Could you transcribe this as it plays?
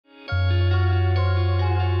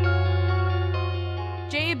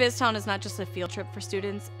JA BizTown is not just a field trip for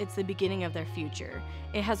students, it's the beginning of their future.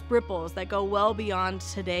 It has ripples that go well beyond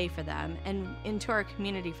today for them and into our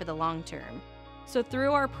community for the long term. So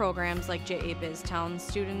through our programs like JA BizTown,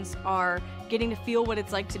 students are getting to feel what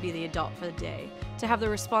it's like to be the adult for the day, to have the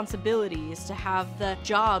responsibilities, to have the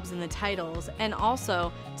jobs and the titles, and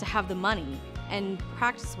also to have the money and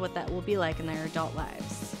practice what that will be like in their adult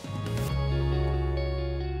lives.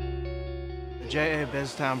 The JA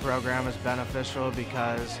BizTown program is beneficial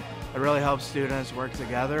because it really helps students work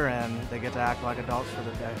together and they get to act like adults for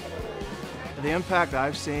the day. The impact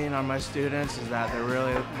I've seen on my students is that they're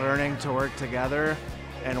really learning to work together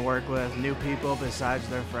and work with new people besides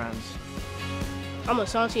their friends. I'm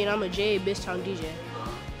Asante and I'm a JA BizTown DJ.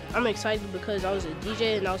 I'm excited because I was a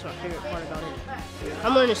DJ and that was my favorite part about it.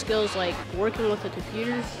 I'm learning skills like working with a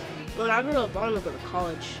computer. When I grow up, I want to go to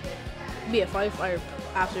college. Be a firefighter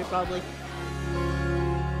after, probably.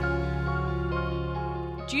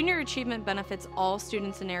 Junior Achievement benefits all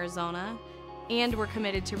students in Arizona, and we're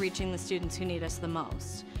committed to reaching the students who need us the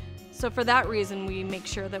most. So for that reason, we make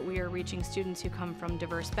sure that we are reaching students who come from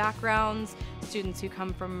diverse backgrounds, students who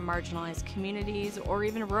come from marginalized communities, or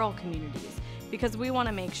even rural communities, because we want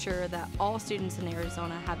to make sure that all students in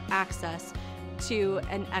Arizona have access to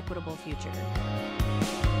an equitable future.